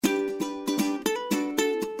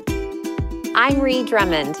I'm Ree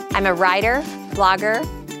Drummond. I'm a writer, blogger,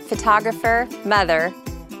 photographer, mother,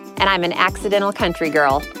 and I'm an accidental country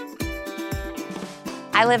girl.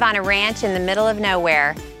 I live on a ranch in the middle of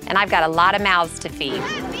nowhere, and I've got a lot of mouths to feed.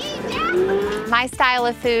 My style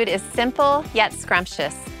of food is simple yet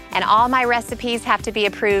scrumptious, and all my recipes have to be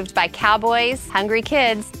approved by cowboys, hungry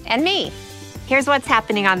kids, and me. Here's what's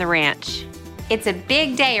happening on the ranch. It's a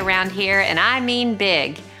big day around here, and I mean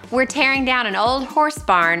big. We're tearing down an old horse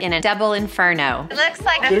barn in a double inferno. It looks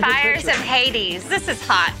like the fires of Hades. This is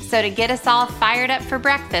hot. So to get us all fired up for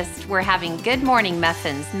breakfast, we're having good morning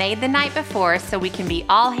muffins made the night before so we can be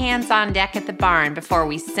all hands on deck at the barn before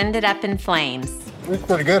we send it up in flames. Looks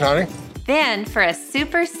pretty good, honey. Then, for a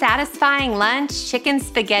super satisfying lunch, chicken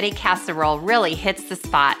spaghetti casserole really hits the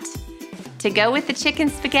spot. To go with the chicken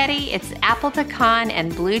spaghetti, it's apple pecan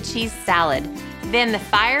and blue cheese salad. Then the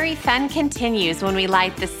fiery fun continues when we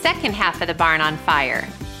light the second half of the barn on fire.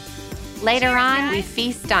 Later on, we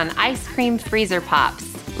feast on ice cream freezer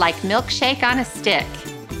pops, like milkshake on a stick.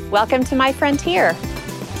 Welcome to my frontier.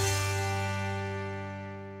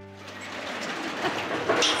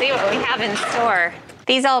 See what we have in store.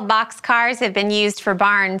 These old box cars have been used for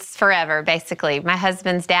barns forever, basically. My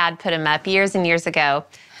husband's dad put them up years and years ago.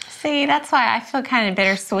 See, that's why I feel kind of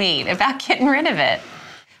bittersweet about getting rid of it.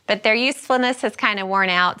 But their usefulness has kind of worn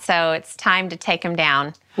out, so it's time to take them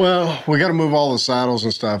down. Well, we got to move all the saddles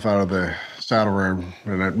and stuff out of the saddle room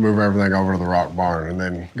and then move everything over to the rock barn and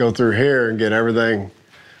then go through here and get everything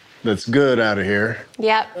that's good out of here.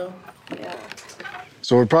 Yep.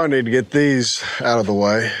 So we probably need to get these out of the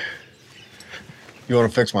way. You want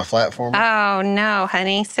to fix my flat for me? Oh, no,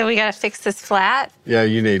 honey. So we got to fix this flat? Yeah,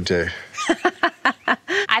 you need to.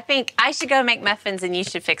 I think I should go make muffins and you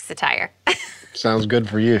should fix the tire. Sounds good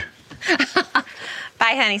for you.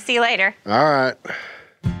 Bye, honey. See you later. All right.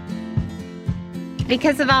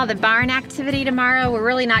 Because of all the barn activity tomorrow, we're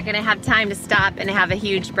really not going to have time to stop and have a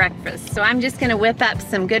huge breakfast. So I'm just going to whip up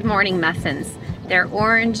some good morning muffins. They're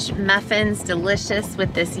orange muffins, delicious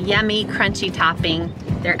with this yummy, crunchy topping.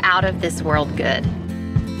 They're out of this world good.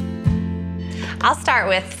 I'll start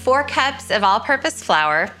with 4 cups of all-purpose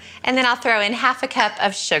flour, and then I'll throw in half a cup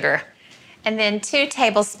of sugar, and then 2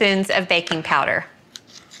 tablespoons of baking powder.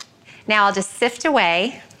 Now I'll just sift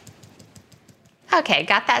away. Okay,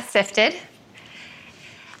 got that sifted.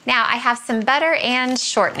 Now I have some butter and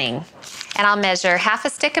shortening, and I'll measure half a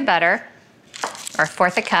stick of butter, or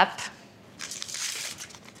 1/4 a cup,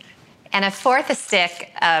 and 1/4 a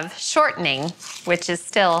stick of shortening, which is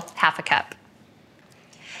still half a cup.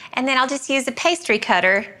 And then I'll just use a pastry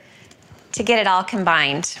cutter to get it all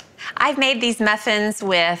combined. I've made these muffins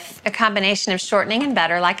with a combination of shortening and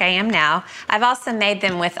butter like I am now. I've also made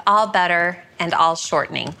them with all butter and all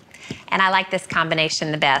shortening. And I like this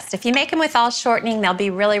combination the best. If you make them with all shortening, they'll be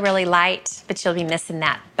really, really light, but you'll be missing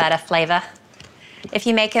that butter flavor. If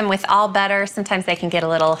you make them with all butter, sometimes they can get a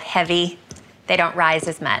little heavy. They don't rise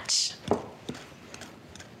as much.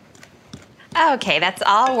 Okay, that's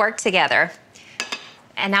all worked together.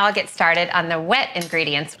 And now I'll get started on the wet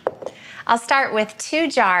ingredients. I'll start with 2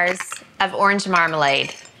 jars of orange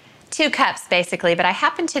marmalade. 2 cups, basically, but I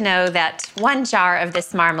happen to know that 1 jar of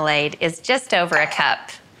this marmalade is just over a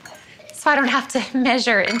cup. So I don't have to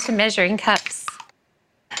measure into measuring cups.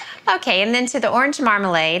 Okay, and then to the orange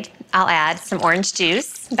marmalade, I'll add some orange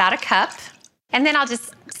juice, about a cup. And then I'll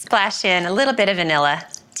just splash in a little bit of vanilla,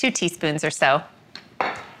 2 teaspoons or so.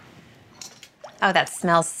 Oh, that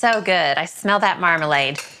smells so good. I smell that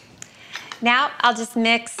marmalade. Now I'll just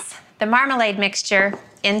mix the marmalade mixture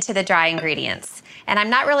into the dry ingredients. And I'm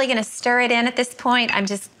not really gonna stir it in at this point. I'm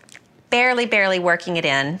just barely working it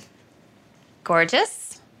in.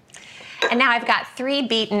 Gorgeous. And now I've got 3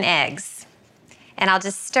 beaten eggs. And I'll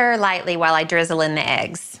just stir lightly while I drizzle in the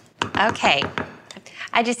eggs. Okay.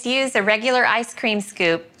 I just use a regular ice cream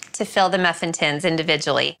scoop to fill the muffin tins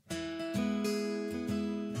individually.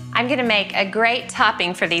 I'm gonna make a great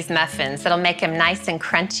topping for these muffins that'll make them nice and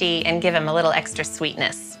crunchy and give them a little extra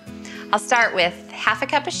sweetness. I'll start with half a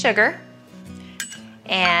cup of sugar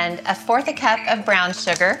and 1/4 a cup of brown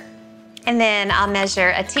sugar. And then I'll measure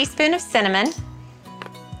a teaspoon of cinnamon,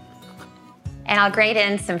 and I'll grate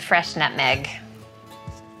in some fresh nutmeg.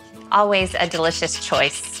 Always a delicious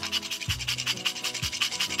choice.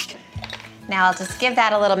 Now I'll just give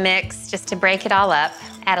that a little mix just to break it all up.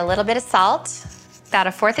 Add a little bit of salt, about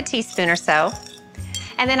 1/4 a teaspoon or so.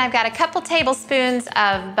 And then I've got a couple tablespoons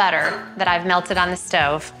of butter that I've melted on the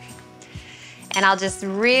stove. And I'll just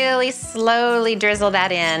really slowly drizzle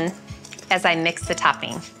that in as I mix the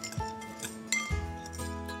topping.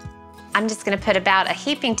 I'm just gonna put about a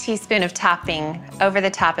heaping teaspoon of topping over the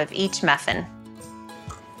top of each muffin.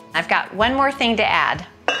 I've got one more thing to add.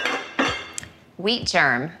 Wheat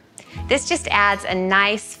germ. This just adds a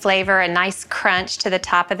nice flavor, a nice crunch to the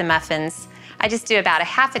top of the muffins. I just do about a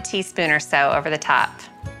half a teaspoon or so over the top.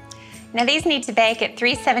 Now these need to bake at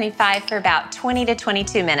 375 for about 20 to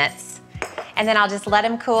 22 minutes. And then I'll just let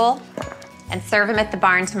them cool and serve them at the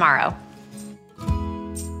barn tomorrow.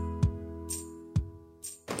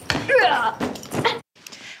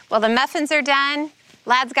 Well, the muffins are done,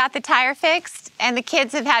 Lad's got the tire fixed, and the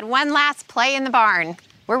kids have had one last play in the barn.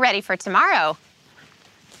 We're ready for tomorrow.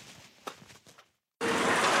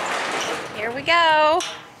 Here we go.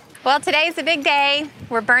 Well, today's a big day.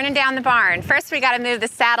 We're burning down the barn. First, we gotta move the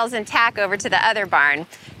saddles and tack over to the other barn.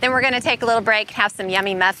 Then we're gonna take a little break, have some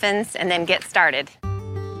yummy muffins, and then get started.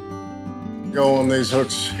 Go on these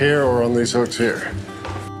hooks here or on these hooks here.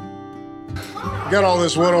 Got all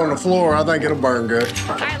this wood on the floor, I think it'll burn good.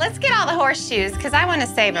 All right, let's get all the horseshoes, because I want to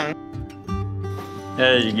save them.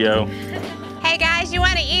 There you go. Hey guys, you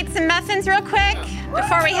want to eat some muffins real quick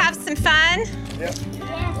before we have some fun? Yep.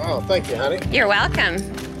 Oh, thank you, honey. You're welcome.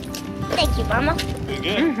 Thank you, Mama. Pretty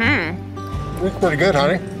good. Mm-hmm. It's pretty good,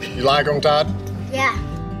 honey. You like them, Todd? Yeah.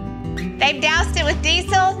 They've doused it with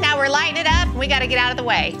diesel. Now we're lighting it up, and we got to get out of the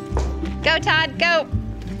way. Go, Todd, go.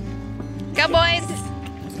 Go, boys.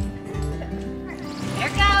 Here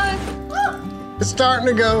it goes. It's starting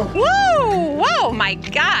to go. Woo! Whoa, my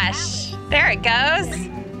gosh. There it goes.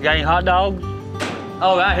 You got any hot dogs?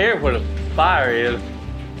 Oh, right here where the fire is.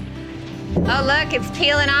 Oh, look, it's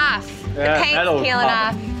peeling off. Yeah, The paint's that'll peeling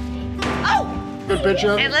pop. off. Oh! Good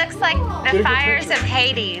picture. It looks like Get a the good fires picture. of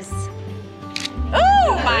Hades.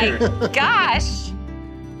 Oh my gosh.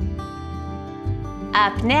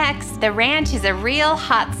 Up next, the ranch is a real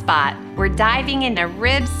hot spot. We're diving into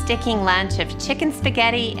rib-sticking lunch of chicken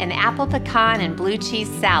spaghetti and apple pecan and blue cheese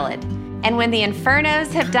salad. And when the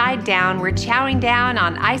infernos have died down, we're chowing down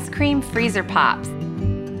on ice cream freezer pops.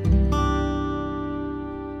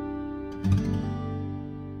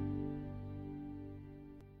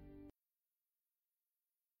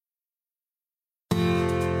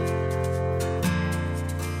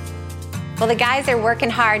 Well, the guys are working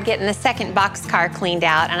hard getting the second boxcar cleaned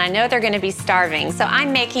out, and I know they're gonna be starving, so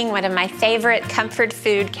I'm making one of my favorite comfort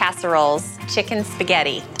food casseroles, chicken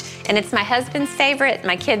spaghetti. And it's my husband's favorite,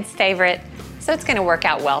 my kids' favorite, so it's gonna work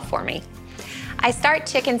out well for me. I start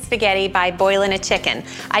chicken spaghetti by boiling a chicken.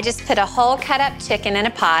 I just put a whole cut up chicken in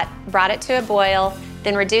a pot, brought it to a boil,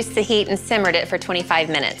 then reduced the heat and simmered it for 25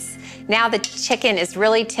 minutes. Now the chicken is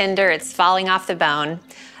really tender, it's falling off the bone,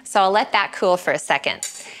 so I'll let that cool for a second.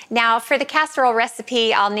 Now for the casserole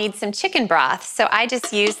recipe, I'll need some chicken broth, so I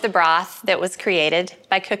just used the broth that was created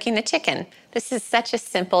by cooking the chicken. This is such a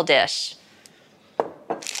simple dish.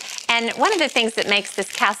 And one of the things that makes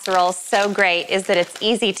this casserole so great is that it's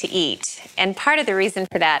easy to eat. And part of the reason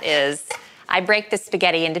for that is I break the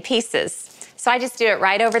spaghetti into pieces. So I just do it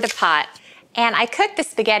right over the pot. And I cook the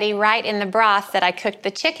spaghetti right in the broth that I cooked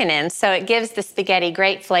the chicken in, so it gives the spaghetti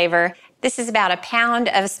great flavor. This is about 1 pound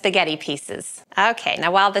of spaghetti pieces. Okay,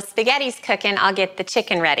 now while the spaghetti's cooking, I'll get the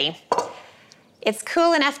chicken ready. It's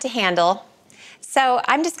cool enough to handle, so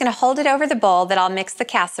I'm just gonna hold it over the bowl that I'll mix the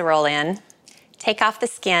casserole in, take off the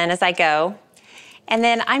skin as I go, and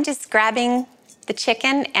then I'm just grabbing the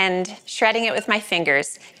chicken and shredding it with my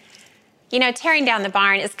fingers. You know, tearing down the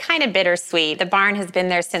barn is kind of bittersweet. The barn has been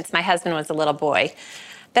there since my husband was a little boy.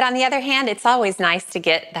 But on the other hand, it's always nice to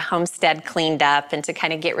get the homestead cleaned up and to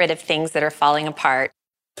kind of get rid of things that are falling apart.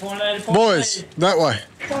 Boys, that way.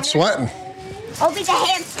 Sweating. I'll be the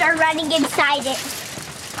hamster running inside it.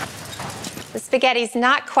 The spaghetti's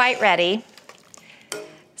not quite ready,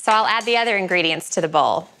 so I'll add the other ingredients to the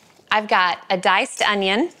bowl. I've got a diced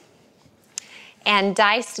onion and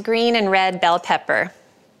diced green and red bell pepper.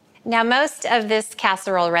 Now, most of this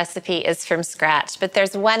casserole recipe is from scratch, but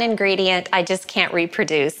there's one ingredient I just can't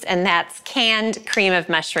reproduce, and that's canned cream of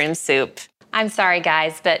mushroom soup. I'm sorry,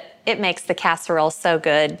 guys, but it makes the casserole so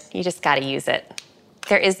good. You just gotta use it.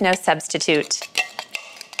 There is no substitute.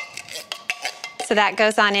 So that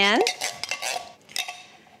goes on in.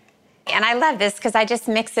 And I love this because I just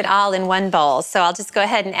mix it all in one bowl. So I'll just go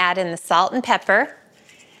ahead and add in the salt and pepper.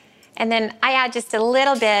 And then I add just a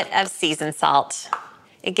little bit of seasoned salt.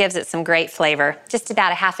 It gives it some great flavor, just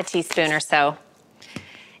about a half a teaspoon or so.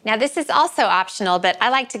 Now this is also optional, but I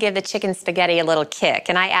like to give the chicken spaghetti a little kick,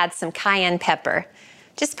 and I add some cayenne pepper,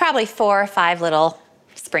 just probably 4 or 5 little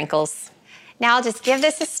sprinkles. Now I'll just give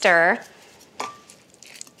this a stir.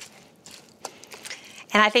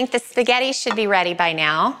 And I think the spaghetti should be ready by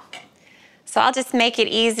now. So I'll just make it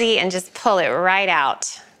easy and just pull it right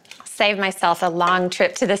out. I'll save myself a long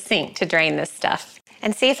trip to the sink to drain this stuff.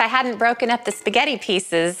 And see, if I hadn't broken up the spaghetti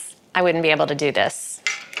pieces, I wouldn't be able to do this.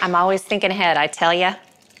 I'm always thinking ahead, I tell ya.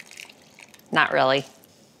 Not really.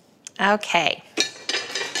 Okay.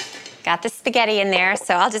 Got the spaghetti in there,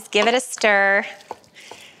 so I'll just give it a stir.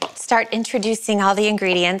 Start introducing all the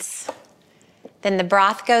ingredients. Then the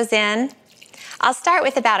broth goes in. I'll start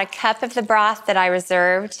with about a cup of the broth that I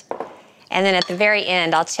reserved, and then at the very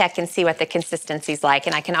end, I'll check and see what the consistency's like,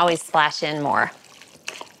 and I can always splash in more.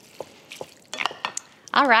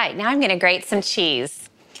 All right, now I'm gonna grate some cheese.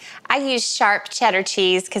 I use sharp cheddar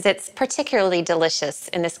cheese because it's particularly delicious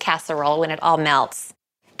in this casserole when it all melts.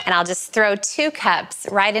 And I'll just throw 2 cups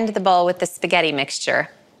right into the bowl with the spaghetti mixture.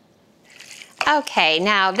 Okay,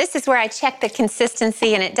 now this is where I check the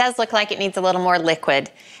consistency, and it does look like it needs a little more liquid.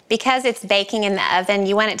 Because it's baking in the oven,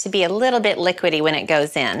 you want it to be a little bit liquidy when it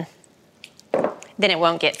goes in. Then it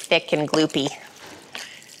won't get thick and gloopy.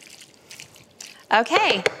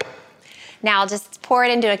 Okay, now I'll just pour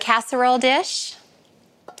it into a casserole dish.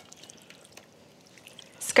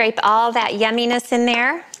 Scrape all that yumminess in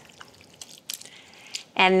there.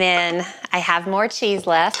 And then I have more cheese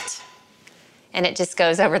left, and it just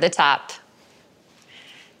goes over the top.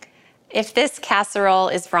 If this casserole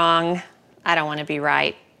is wrong, I don't want to be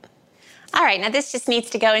right. All right, now this just needs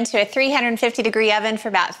to go into a 350-degree oven for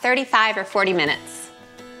about 35 or 40 minutes.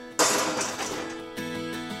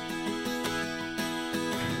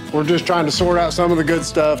 We're just trying to sort out some of the good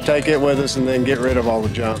stuff, take it with us, and then get rid of all the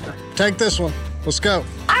junk. Take this one. Let's go.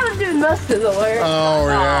 I was doing most of the work. Oh,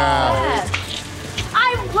 yeah.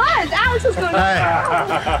 Alex was going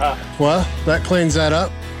Hey. Well, that cleans that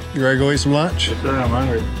up. You ready to go eat some lunch? I'm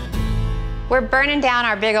hungry. We're burning down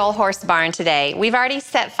our big old horse barn today. We've already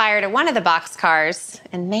set fire to one of the boxcars,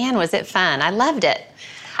 and man, was it fun. I loved it.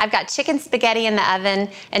 I've got chicken spaghetti in the oven,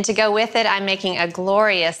 and to go with it, I'm making a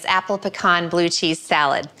glorious apple pecan blue cheese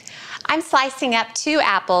salad. I'm slicing up 2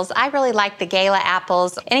 apples. I really like the Gala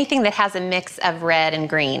apples, anything that has a mix of red and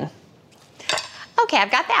green. Okay,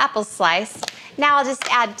 I've got the apples sliced. Now I'll just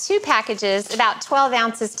add 2 packages, about 12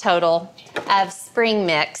 ounces total, of spring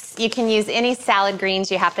mix. You can use any salad greens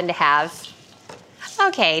you happen to have.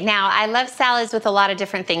 Okay, now I love salads with a lot of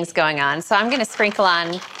different things going on, so I'm gonna sprinkle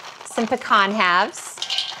on some pecan halves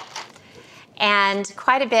and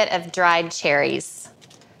quite a bit of dried cherries.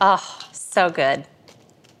 Oh, so good.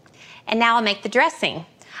 And now I'll make the dressing.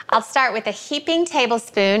 I'll start with a heaping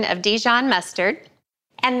tablespoon of Dijon mustard,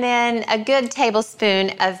 and then a good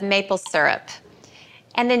tablespoon of maple syrup.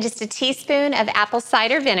 And then just a teaspoon of apple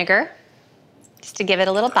cider vinegar, just to give it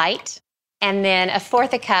a little bite. And then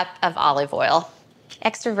 1/4 cup of olive oil.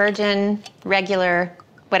 Extra virgin, regular,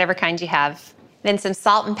 whatever kind you have. Then some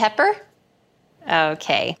salt and pepper.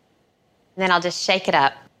 Okay. And then I'll just shake it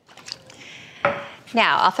up.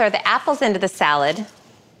 Now I'll throw the apples into the salad.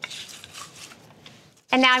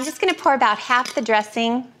 And now I'm just gonna pour about half the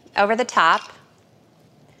dressing over the top.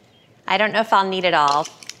 I don't know if I'll need it all.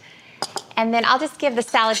 And then I'll just give the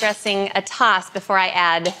salad dressing a toss before I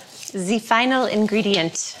add the final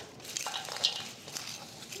ingredient.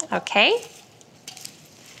 Okay.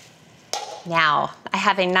 Now, I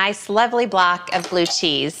have a nice, lovely block of blue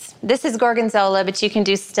cheese. This is Gorgonzola, but you can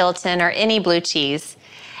do Stilton or any blue cheese.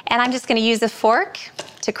 And I'm just gonna use a fork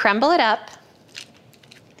to crumble it up.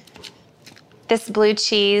 This blue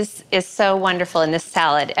cheese is so wonderful in this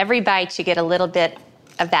salad. Every bite, you get a little bit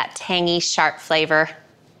of that tangy, sharp flavor.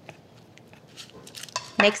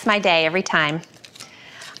 Makes my day every time.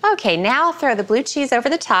 Okay, now I'll throw the blue cheese over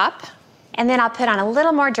the top, and then I'll put on a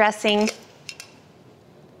little more dressing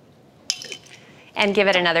and give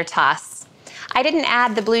it another toss. I didn't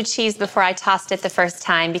add the blue cheese before I tossed it the first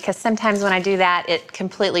time because sometimes when I do that, it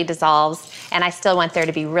completely dissolves, and I still want there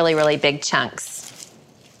to be really, really big chunks.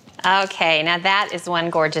 Okay, now that is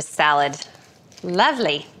one gorgeous salad.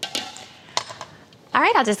 Lovely. All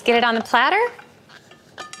right, I'll just get it on the platter.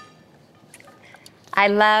 I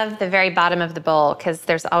love the very bottom of the bowl because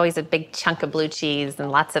there's always a big chunk of blue cheese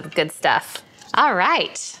and lots of good stuff. All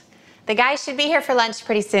right. The guys should be here for lunch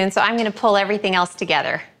pretty soon, so I'm gonna pull everything else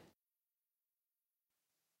together.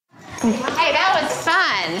 Hey, that was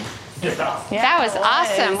fun. Yeah. That was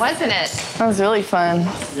awesome, wasn't it? That was really fun.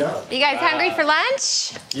 Yeah. You guys hungry for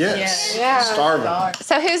lunch? Yes. Yeah. Starving.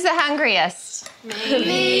 So who's the hungriest?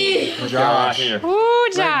 Josh. Here. Ooh,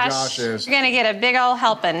 Big Josh. Josh is. You're gonna get a big old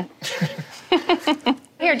helping.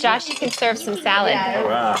 Here, Josh, you can serve some salad.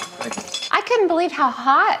 Wow. I couldn't believe how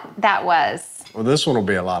hot that was. Well, this one will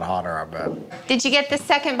be a lot hotter, I bet. Did you get the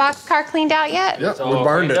second boxcar cleaned out yet? Yep, we all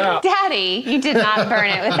burned it. cleaned out. Daddy, you did not burn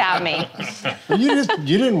it without me. You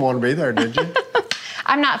didn't want to be there, did you?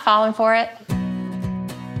 I'm not falling for it.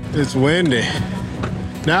 It's windy.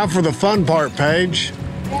 Now for the fun part, Paige.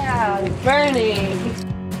 Yeah, burning.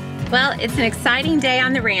 Well, it's an exciting day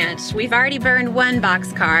on the ranch. We've already burned one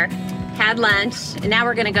boxcar, had lunch, and now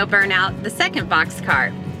we're gonna go burn out the second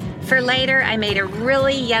boxcar. For later, I made a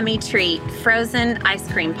really yummy treat, frozen ice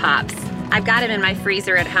cream pops. I've got them in my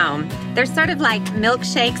freezer at home. They're sort of like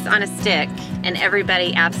milkshakes on a stick, and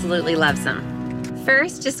everybody absolutely loves them.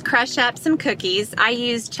 First, just crush up some cookies. I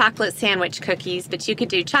use chocolate sandwich cookies, but you could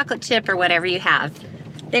do chocolate chip or whatever you have.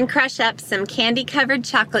 Then crush up some candy-covered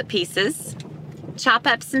chocolate pieces. Chop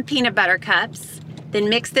up some peanut butter cups. Then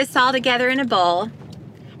mix this all together in a bowl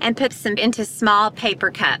and put some into small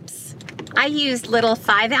paper cups. I used little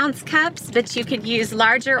 5-ounce cups, but you could use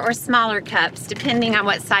larger or smaller cups depending on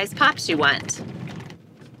what size pops you want.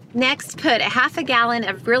 Next, put a half a gallon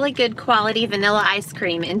of really good quality vanilla ice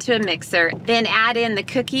cream into a mixer, then add in the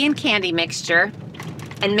cookie and candy mixture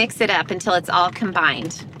and mix it up until it's all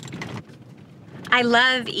combined. I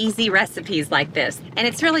love easy recipes like this, and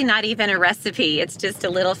it's really not even a recipe, it's just a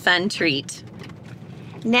little fun treat.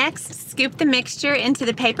 Next, scoop the mixture into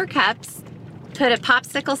the paper cups, put a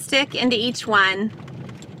popsicle stick into each one,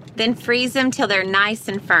 then freeze them till they're nice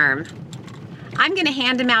and firm. I'm gonna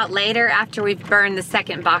hand them out later after we've burned the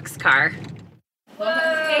second boxcar.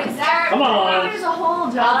 Come on. There's a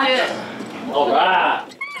hole, Josh. All right.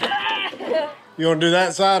 You want to do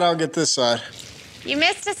that side? I'll get this side. You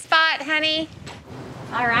missed a spot, honey.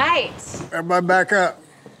 All right. Everybody back up.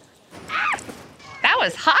 That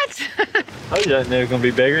was hot. I didn't know it was gonna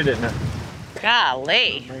be bigger, didn't I?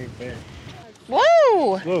 Golly. Woo!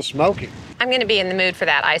 A little smoky. I'm gonna be in the mood for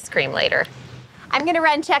that ice cream later. I'm gonna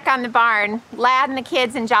run check on the barn. Lad and the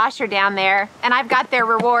kids and Josh are down there, and I've got their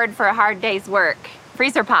reward for a hard day's work.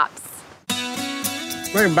 Freezer pops.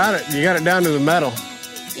 Think about it. You got it down to the metal.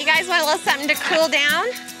 You guys want a little something to cool down?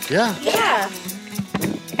 Yeah. Yeah.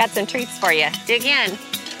 I got some treats for you. Dig in.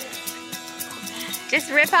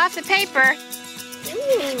 Just rip off the paper.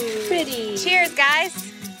 Ooh, pretty. Cheers,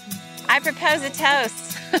 guys. I propose a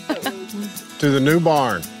toast. To the new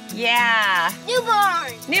barn. Yeah.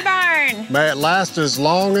 Newborn. New barn. May it last as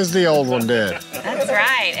long as the old one did. That's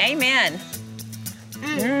right. Amen.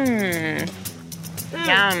 Mmm.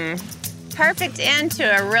 Yum. Perfect end to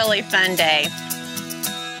a really fun day.